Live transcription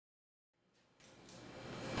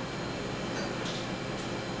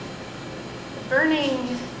burning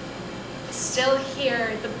is still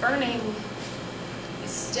here. The burning is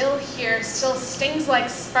still here, still stings like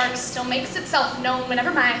sparks, still makes itself known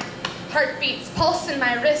whenever my heart beats, pulse in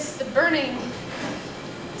my wrist. The burning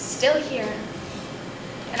is still here.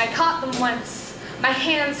 And I caught them once. My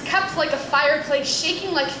hands cupped like a fireplace,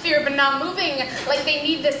 shaking like fear, but not moving like they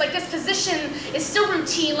need this, like this position is still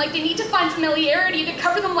routine, like they need to find familiarity to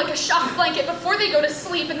cover them like a shock blanket before they go to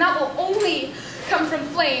sleep, and that will only come from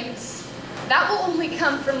flames. That will only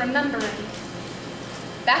come from remembering.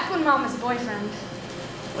 Back when Mama's boyfriend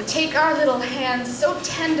would take our little hands so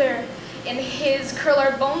tender in his, curl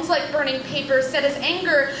our bones like burning paper, set his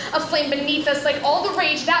anger aflame beneath us, like all the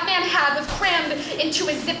rage that man had was crammed into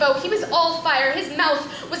his Zippo. He was all fire, his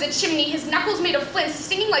mouth was a chimney, his knuckles made of flint,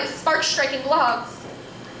 stinging like sparks striking logs.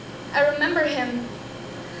 I remember him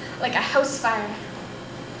like a house fire.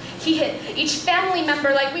 He hit each family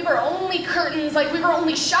member like we were only curtains, like we were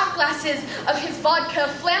only shot glasses of his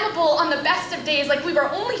vodka, flammable on the best of days, like we were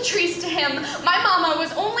only trees to him. My mama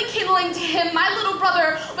was only kindling to him. My little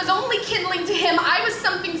brother was only kindling to him. I was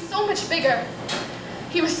something so much bigger.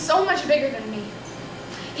 He was so much bigger than me.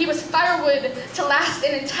 He was firewood to last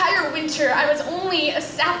an entire winter. I was only a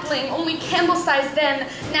sapling, only candle-sized then.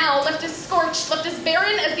 Now, left as scorched, left as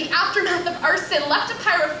barren as the aftermath of arson, left a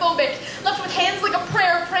pyrophobic, left with hands like a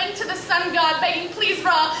prayer, praying to the sun god, begging, please,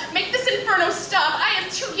 Ra, make this inferno stop. I am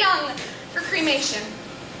too young for cremation.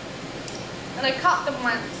 And I caught them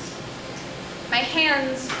once. My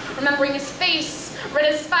hands, remembering his face, red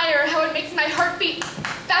as fire, how it makes my heart beat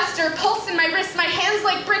faster, pulse in my wrist, my hands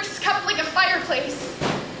like bricks, cupped like a fireplace.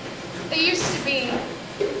 They used to be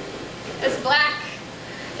as black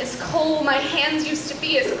as coal. My hands used to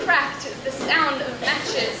be as cracked as the sound of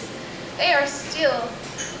matches. They are still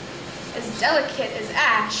as delicate as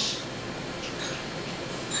ash.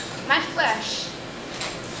 My flesh,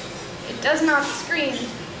 it does not scream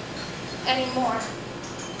anymore,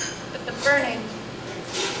 but the burning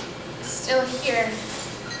is still here.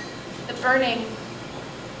 The burning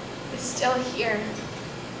is still here.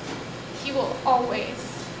 He will always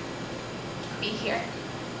be here.